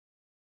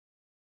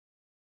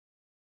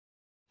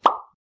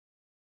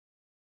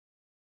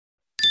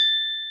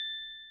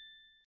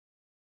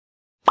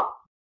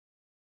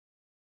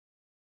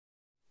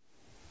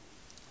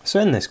So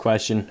in this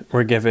question,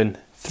 we're given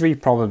three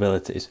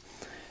probabilities.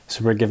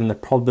 So we're given the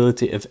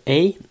probability of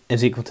A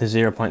is equal to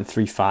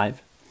 0.35.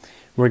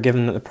 We're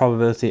given that the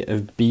probability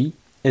of B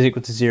is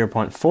equal to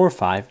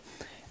 0.45.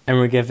 And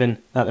we're given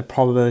that the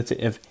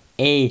probability of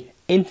A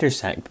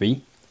intersect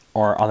B,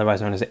 or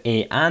otherwise known as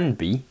A and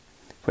B,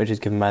 which is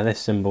given by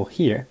this symbol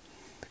here,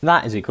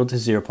 that is equal to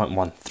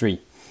 0.13.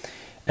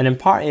 And in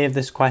part A of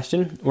this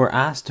question, we're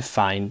asked to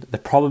find the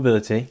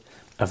probability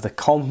of the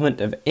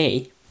complement of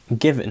A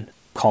given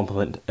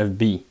complement of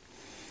B.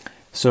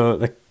 So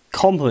the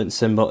complement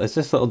symbol is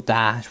this little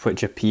dash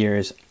which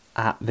appears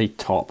at the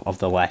top of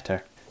the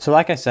letter. So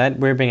like I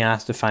said, we're being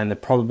asked to find the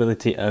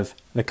probability of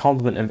the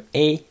complement of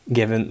A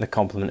given the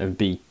complement of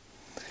B.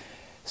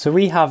 So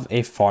we have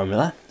a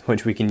formula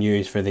which we can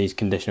use for these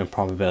conditional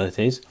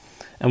probabilities,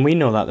 and we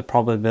know that the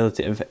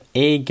probability of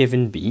A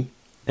given B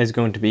is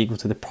going to be equal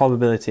to the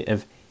probability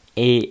of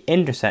A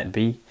intersect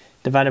B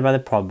divided by the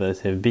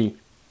probability of B.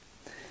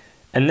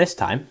 And this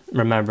time,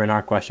 remember in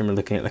our question we're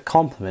looking at the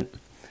complement,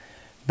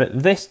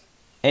 but this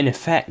in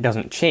effect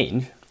doesn't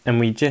change, and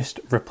we just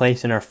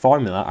replace in our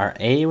formula our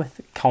A with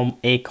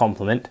A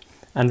complement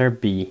and our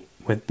B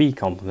with B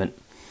complement.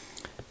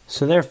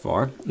 So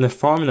therefore, the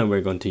formula we're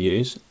going to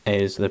use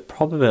is the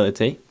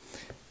probability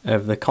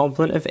of the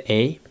complement of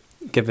A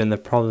given the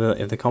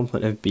probability of the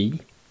complement of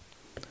B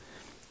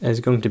is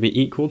going to be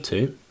equal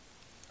to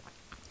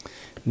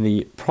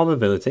the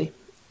probability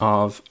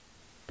of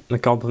the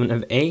complement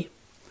of A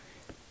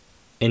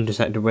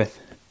intersected with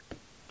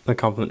the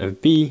complement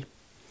of B,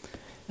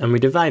 and we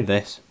divide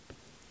this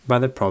by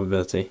the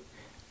probability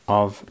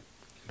of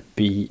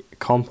B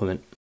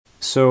complement.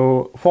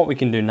 So what we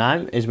can do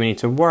now is we need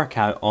to work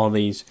out all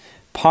these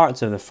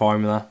parts of the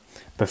formula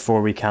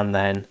before we can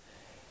then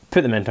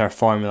put them into our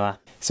formula.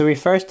 So we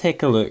first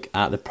take a look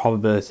at the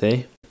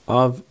probability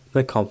of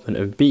the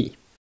complement of B.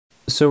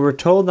 So we're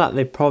told that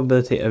the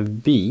probability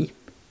of B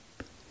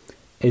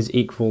is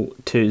equal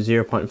to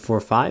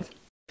 0.45.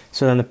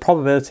 So then the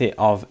probability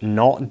of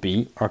not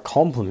B, or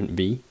complement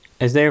B,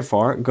 is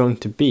therefore going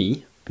to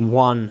be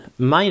 1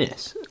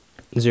 minus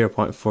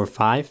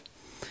 0.45,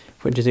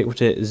 which is equal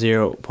to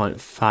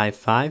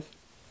 0.55.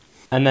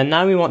 And then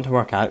now we want to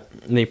work out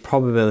the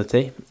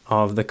probability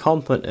of the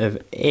complement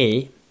of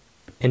A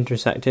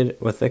intersected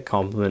with the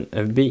complement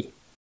of B.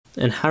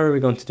 And how are we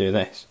going to do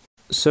this?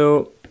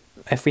 So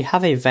if we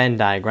have a Venn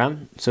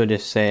diagram, so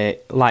just say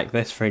like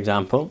this for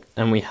example,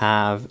 and we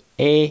have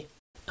A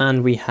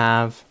and we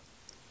have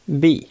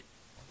B.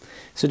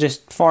 So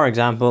just for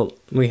example,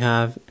 we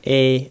have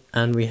A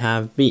and we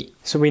have B.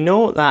 So we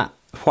know that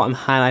what I'm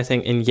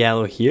highlighting in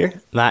yellow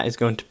here, that is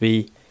going to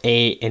be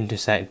A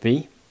intersect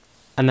B.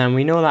 And then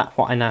we know that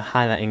what I now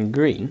highlight in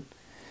green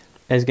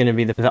is going to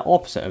be the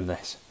opposite of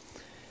this.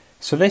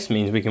 So this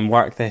means we can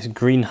work this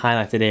green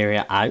highlighted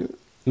area out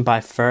by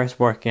first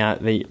working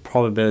out the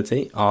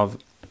probability of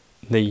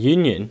the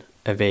union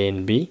of A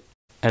and B,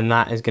 and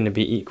that is going to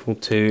be equal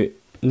to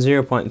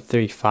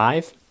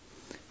 0.35,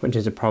 which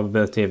is the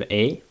probability of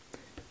A,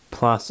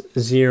 plus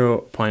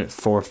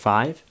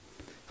 0.45,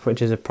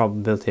 which is the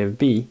probability of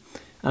B,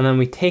 and then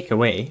we take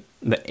away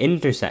the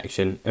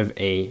intersection of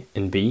A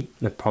and B,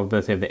 the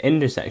probability of the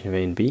intersection of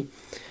A and B,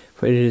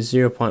 which is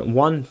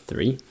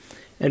 0.13,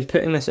 and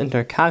putting this into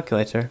our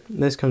calculator,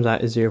 this comes out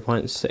as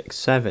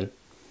 0.67.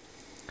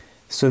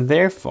 So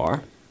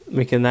therefore,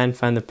 we can then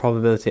find the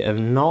probability of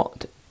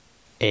not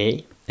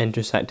A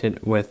intersected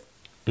with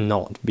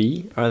not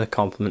B, or the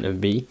complement of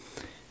B,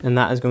 and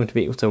that is going to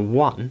be equal to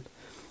 1,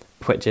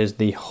 which is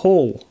the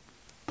whole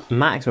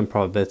maximum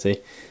probability,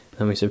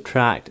 and we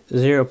subtract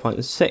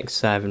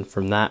 0.67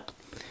 from that,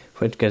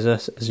 which gives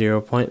us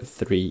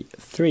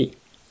 0.33.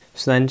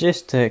 So then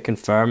just to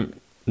confirm,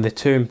 the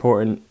two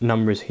important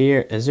numbers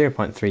here is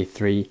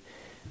 0.33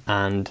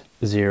 and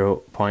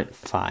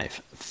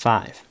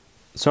 0.55.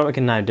 So what we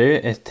can now do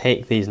is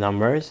take these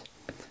numbers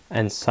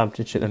and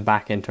substitute them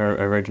back into our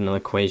original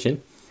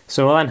equation.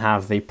 So we'll then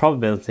have the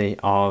probability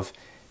of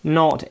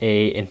not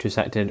A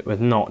intersected with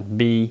not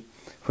B,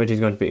 which is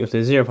going to be equal to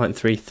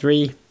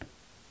 0.33,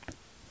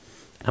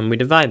 and we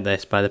divide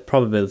this by the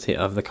probability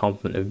of the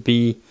complement of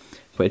B,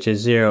 which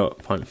is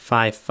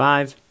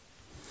 0.55, and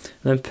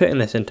then putting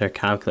this into our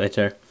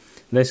calculator,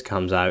 this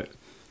comes out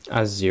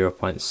as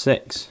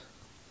 0.6.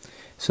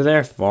 So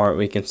therefore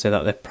we can say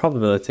that the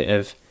probability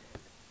of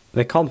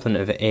the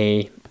complement of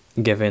A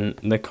given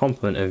the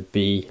complement of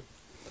B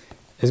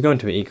is going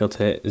to be equal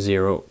to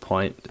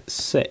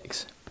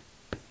 0.6.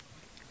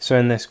 So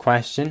in this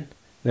question,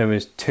 there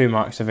was 2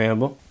 marks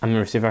available, and we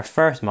received our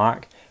first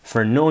mark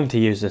for knowing to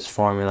use this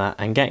formula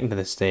and getting to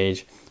the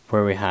stage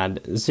where we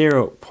had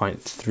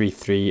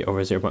 0.33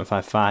 over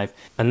 0.55,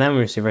 and then we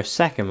received our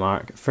second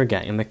mark for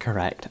getting the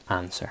correct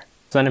answer.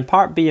 So then in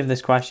part B of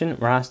this question,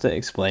 we're asked to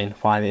explain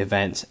why the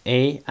events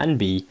A and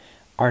B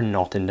are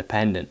not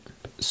independent.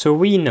 So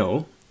we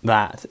know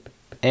that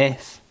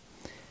if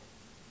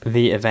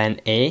the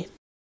event A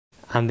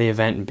and the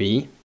event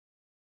B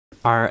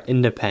are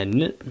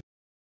independent,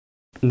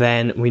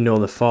 then we know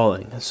the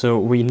following. So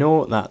we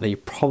know that the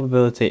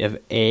probability of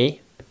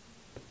A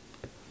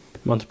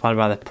multiplied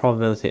by the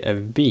probability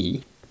of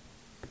B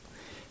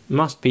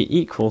must be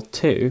equal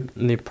to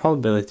the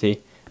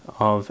probability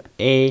of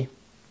A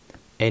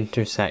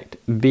intersect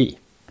B.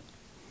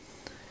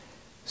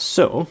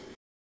 So,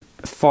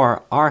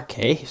 for our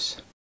case,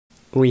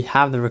 we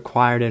have the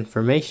required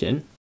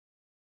information,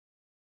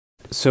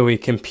 so we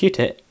compute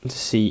it to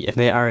see if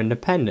they are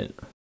independent.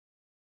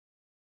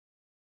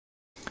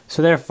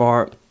 So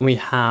therefore, we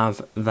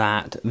have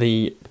that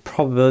the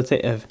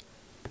probability of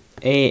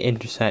A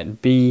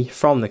intersect B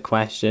from the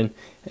question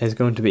is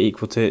going to be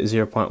equal to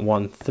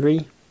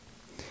 0.13.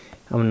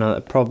 And we know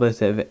that the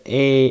probability of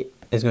A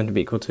is going to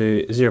be equal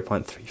to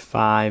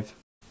 0.35.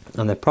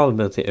 And the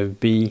probability of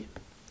B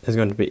is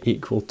going to be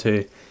equal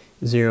to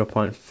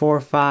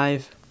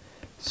 0.45.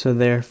 So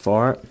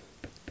therefore,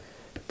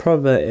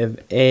 probability of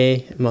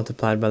A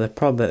multiplied by the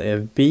probability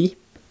of B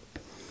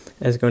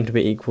is going to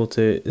be equal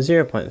to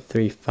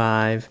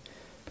 0.35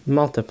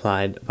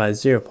 multiplied by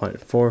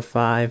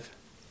 0.45,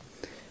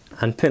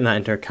 and putting that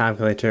into our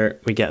calculator,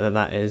 we get that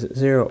that is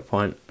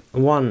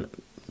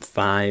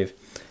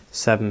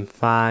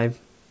 0.1575,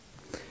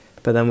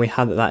 but then we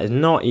have that that is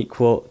not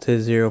equal to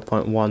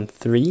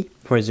 0.13,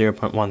 where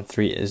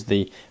 0.13 is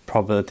the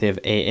probability of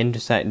A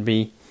intersect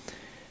B.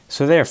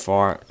 So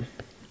therefore,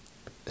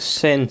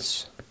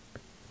 since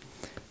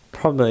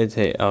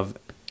probability of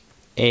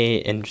A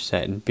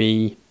intersect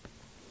B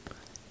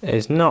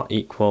is not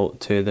equal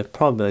to the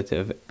probability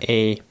of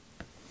A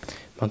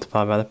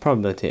multiplied by the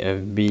probability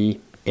of B,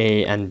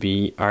 A and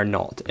B are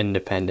not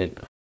independent.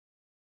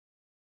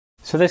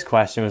 So this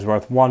question was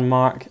worth 1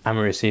 mark, and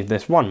we received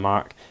this 1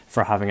 mark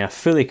for having a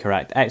fully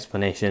correct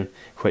explanation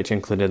which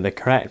included the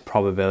correct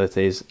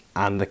probabilities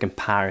and the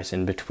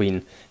comparison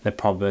between the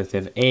probability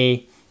of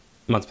A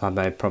multiplied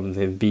by the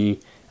probability of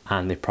B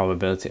and the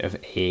probability of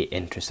A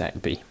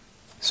intersect B.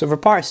 So for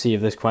part C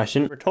of this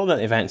question, we're told that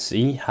event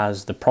C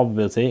has the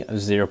probability of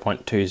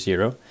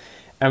 0.20,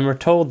 and we're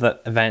told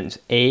that events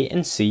A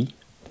and C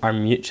are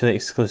mutually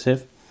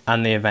exclusive,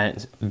 and the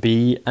events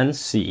B and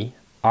C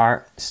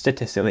are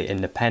statistically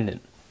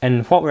independent.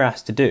 And what we're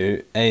asked to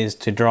do is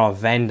to draw a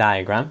Venn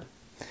diagram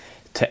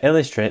to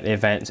illustrate the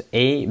events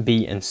A,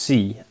 B and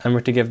C, and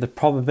we're to give the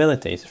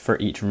probabilities for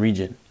each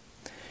region.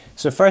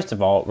 So first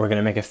of all, we're going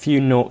to make a few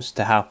notes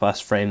to help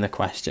us frame the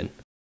question.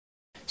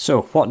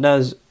 So what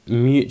does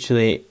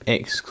mutually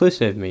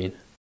exclusive mean?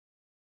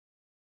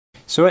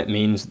 So it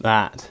means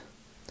that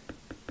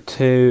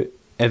two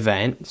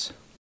events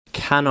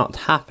cannot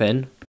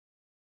happen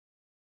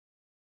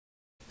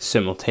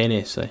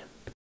simultaneously.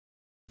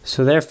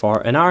 So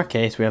therefore, in our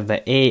case, we have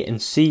that A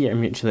and C are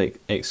mutually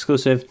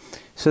exclusive,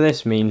 so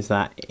this means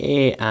that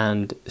A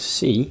and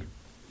C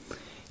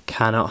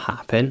cannot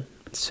happen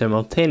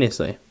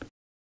simultaneously.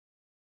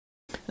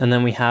 And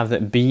then we have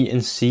that B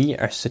and C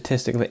are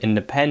statistically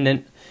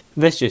independent.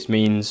 This just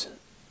means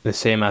the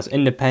same as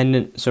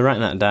independent, so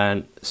writing that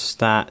down,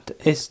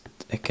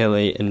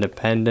 statistically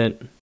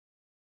independent,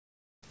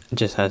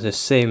 just has the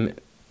same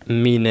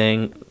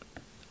meaning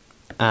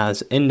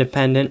as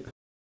independent.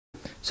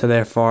 So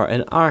therefore,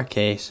 in our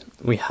case,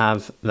 we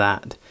have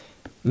that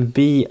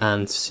B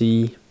and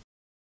C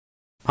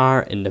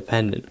are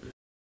independent.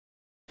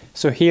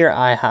 So here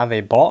I have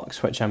a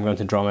box which I'm going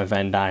to draw my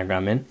Venn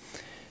diagram in.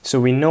 So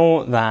we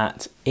know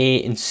that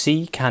A and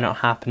C cannot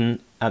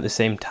happen at the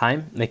same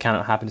time. They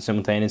cannot happen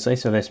simultaneously,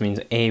 so this means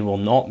A will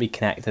not be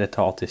connected at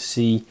all to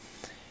C,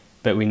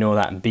 but we know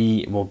that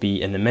B will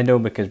be in the middle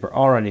because we're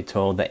already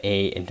told that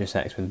A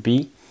intersects with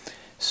B.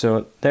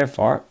 So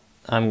therefore,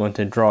 I'm going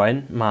to draw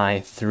in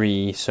my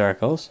 3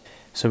 circles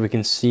so we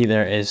can see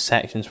there is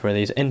sections where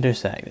these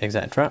intersect,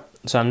 etc.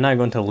 So I'm now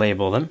going to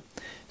label them.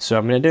 So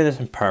I'm going to do this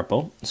in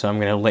purple. So I'm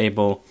going to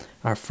label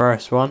our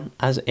first one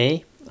as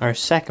A, our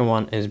second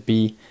one is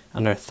B,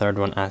 and our third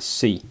one as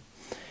C.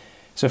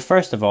 So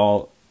first of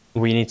all,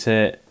 we need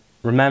to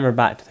remember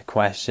back to the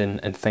question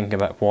and think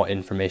about what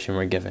information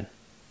we're given.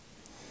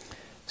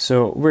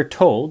 So we're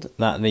told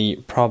that the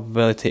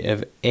probability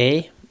of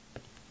A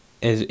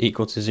is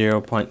equal to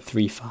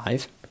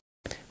 0.35.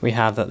 We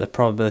have that the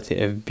probability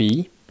of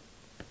B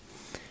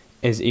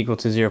is equal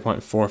to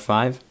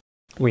 0.45.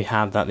 We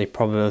have that the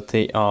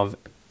probability of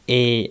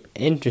A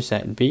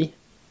intersect B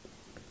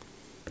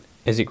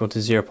is equal to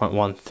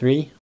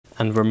 0.13,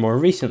 and we're more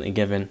recently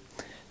given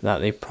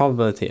that the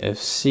probability of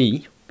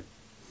C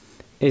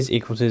is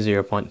equal to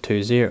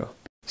 0.20.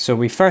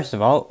 So first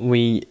of all,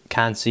 we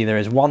can see there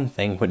is one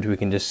thing which we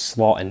can just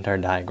slot into our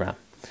diagram.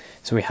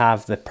 So we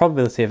have the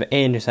probability of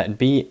A intersect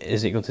B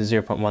is equal to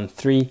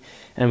 0.13,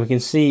 and we can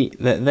see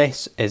that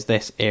this is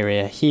this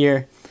area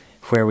here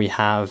where we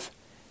have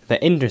the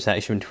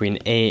intersection between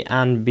A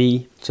and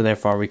B, so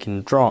therefore we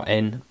can draw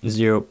in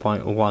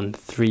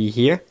 0.13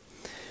 here.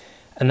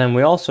 And then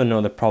we also know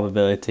the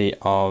probability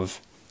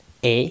of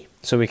A,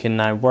 so we can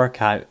now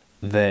work out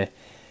the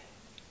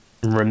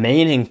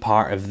remaining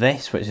part of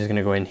this, which is going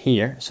to go in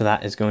here. So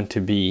that is going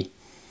to be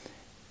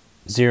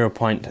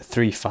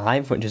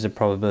 0.35, which is the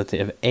probability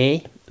of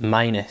A,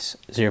 minus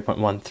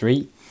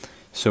 0.13.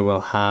 So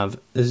we'll have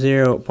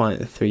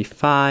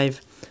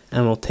 0.35,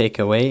 and we'll take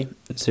away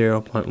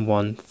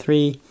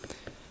 0.13.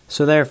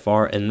 So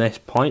therefore, in this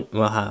point,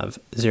 we'll have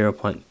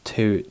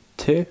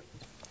 0.22.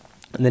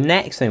 The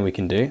next thing we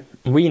can do,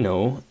 we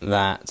know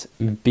that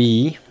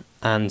B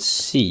and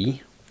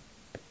C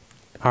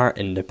are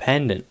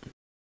independent.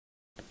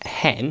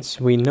 Hence,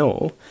 we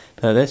know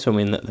that this will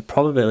mean that the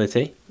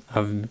probability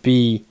of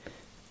B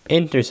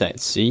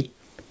intersects C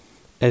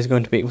is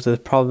going to be equal to the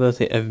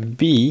probability of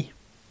B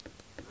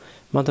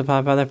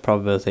multiplied by the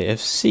probability of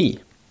C.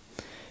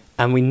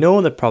 And we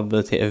know the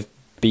probability of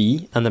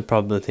B and the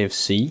probability of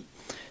C.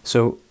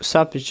 So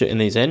substituting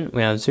these in,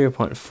 we have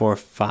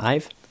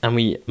 0.45, and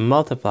we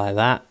multiply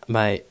that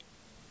by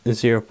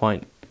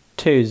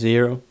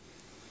 0.20,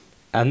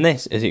 and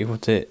this is equal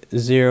to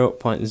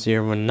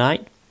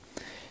 0.019.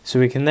 So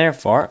we can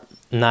therefore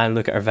now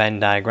look at our Venn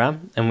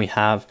diagram, and we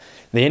have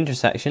the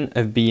intersection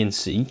of B and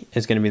C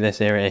is going to be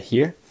this area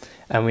here,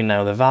 and we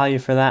know the value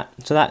for that,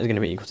 so that is going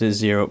to be equal to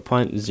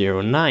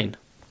 0.09.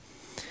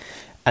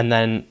 And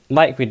then,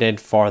 like we did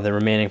for the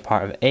remaining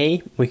part of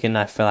A, we can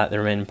now fill out the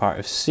remaining part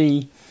of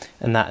C,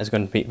 and that is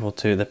going to be equal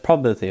to the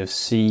probability of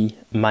C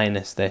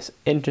minus this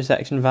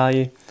intersection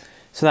value.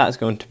 So that's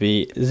going to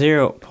be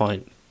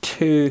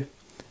 0.20,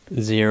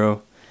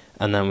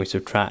 and then we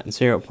subtract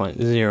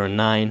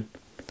 0.09.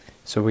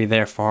 So we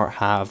therefore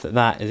have that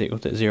that is equal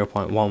to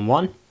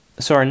 0.11.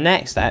 So our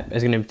next step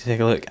is going to be to take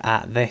a look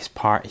at this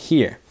part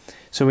here.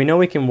 So we know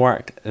we can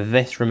work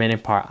this remaining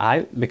part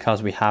out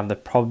because we have the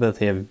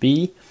probability of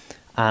B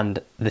and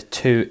the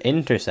two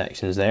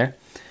intersections there.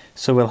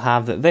 So we'll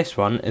have that this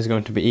one is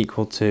going to be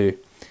equal to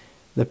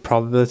the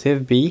probability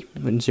of B,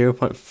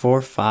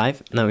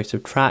 0.45, now we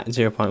subtract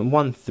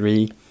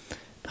 0.13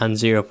 and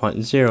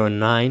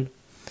 0.09,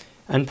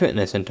 and putting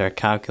this into our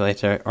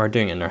calculator or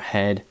doing it in our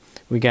head,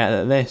 we get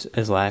that this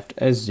is left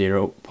as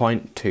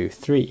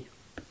 0.23.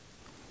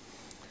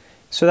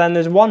 So then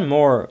there's one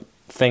more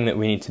thing that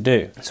we need to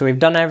do. So we've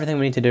done everything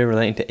we need to do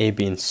relating to A,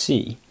 B and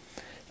C,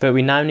 but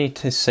we now need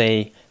to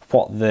say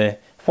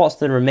what's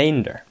the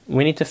remainder.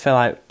 We need to fill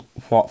out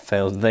what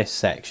fills this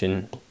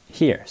section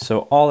here.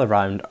 So all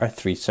around are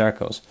 3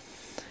 circles.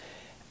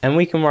 And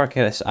we can work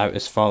this out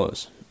as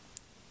follows.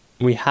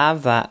 We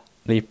have that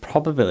the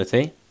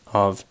probability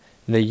of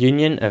the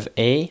union of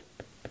A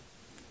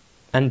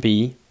and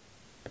B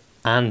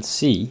and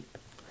C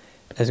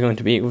is going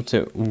to be equal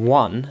to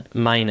 1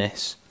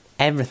 minus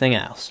everything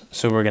else.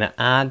 So we're going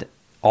to add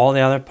all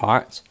the other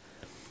parts.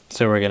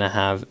 So we're going to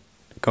have,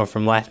 go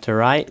from left to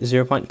right,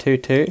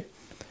 0.22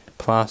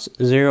 plus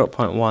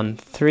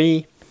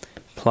 0.13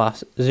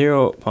 plus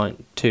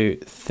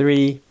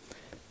 0.23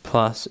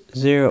 plus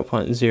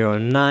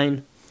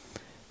 0.09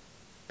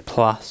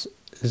 plus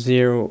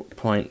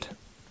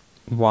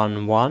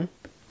 0.11,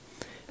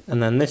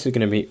 and then this is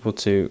going to be equal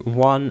to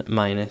 1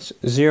 minus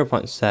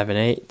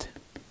 0.78,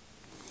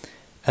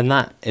 and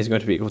that is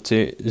going to be equal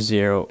to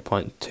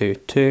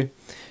 0.22.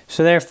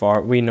 So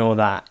therefore we know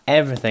that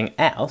everything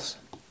else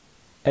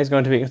is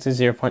going to be equal to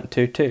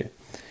 0.22.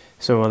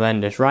 So we'll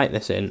then just write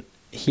this in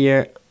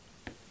here,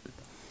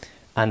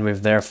 and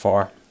we've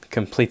therefore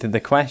completed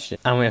the question,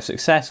 and we have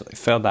successfully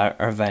filled out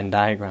our Venn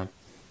diagram.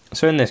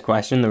 So in this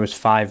question there was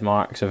 5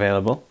 marks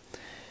available.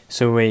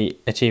 So we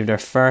achieved our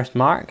first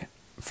mark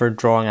for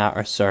drawing out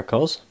our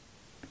circles.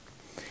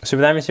 So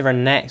we then receive our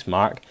next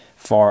mark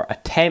for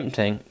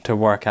attempting to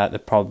work out the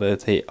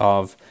probability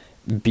of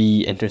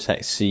B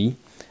intersects C,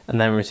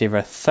 and then we receive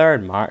our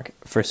third mark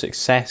for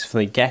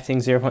successfully getting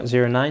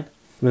 0.09.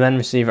 We then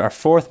receive our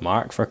fourth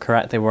mark for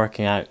correctly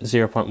working out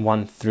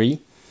 0.13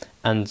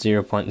 and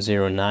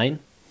 0.09.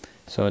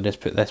 So I'll just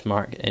put this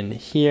mark in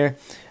here,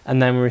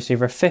 and then we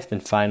receive our fifth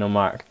and final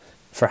mark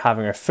for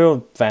having our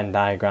full Venn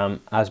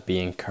diagram as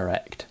being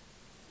correct.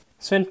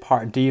 So in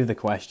part D of the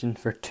question,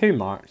 for 2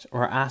 marks,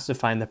 we're asked to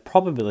find the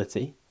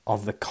probability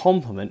of the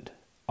complement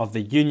of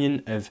the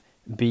union of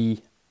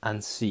B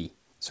and C.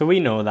 So we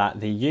know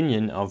that the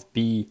union of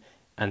B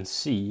and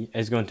C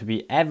is going to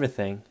be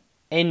everything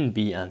in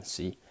B and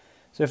C.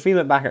 So if we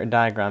look back at our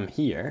diagram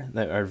here,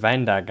 our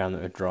Venn diagram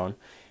that we've drawn,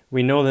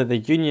 we know that the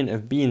union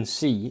of B and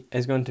C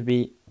is going to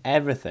be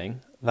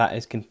everything that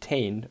is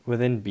contained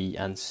within B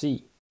and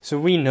C. So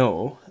we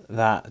know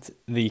that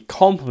the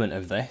complement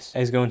of this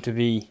is going to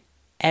be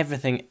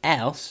everything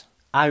else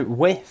out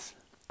with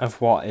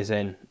of what is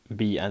in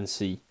B and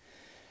C.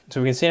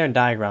 So we can see in our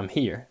diagram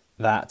here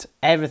that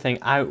everything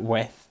out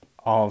with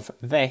of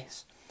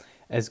this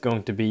is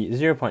going to be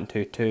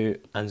 0.22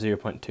 and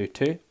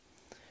 0.22.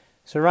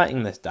 So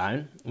writing this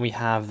down, we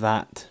have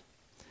that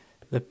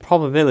the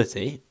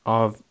probability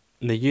of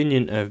the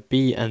union of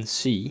B and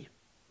C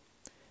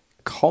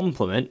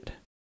complement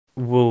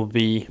will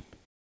be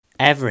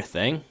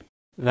everything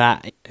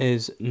that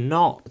is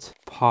not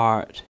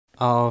part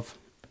of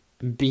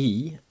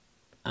B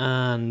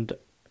and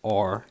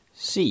or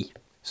C.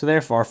 So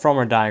therefore, from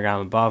our diagram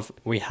above,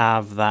 we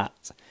have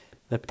that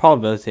the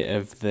probability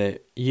of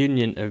the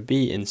union of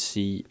B and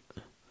C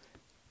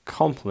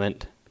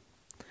complement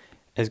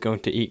is going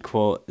to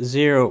equal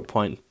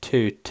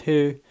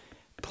 0.22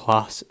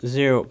 plus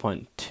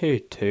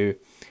 0.22,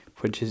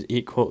 which is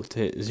equal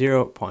to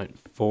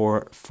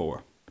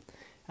 0.44.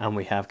 And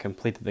we have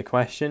completed the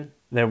question.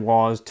 There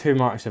was 2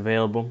 marks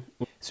available.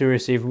 So we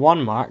received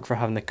 1 mark for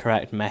having the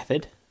correct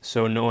method,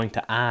 so knowing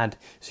to add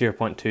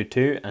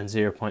 0.22 and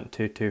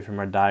 0.22 from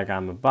our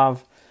diagram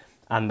above,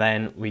 and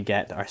then we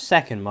get our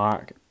 2nd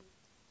mark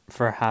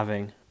for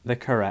having the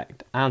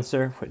correct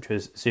answer, which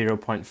was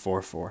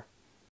 0.44.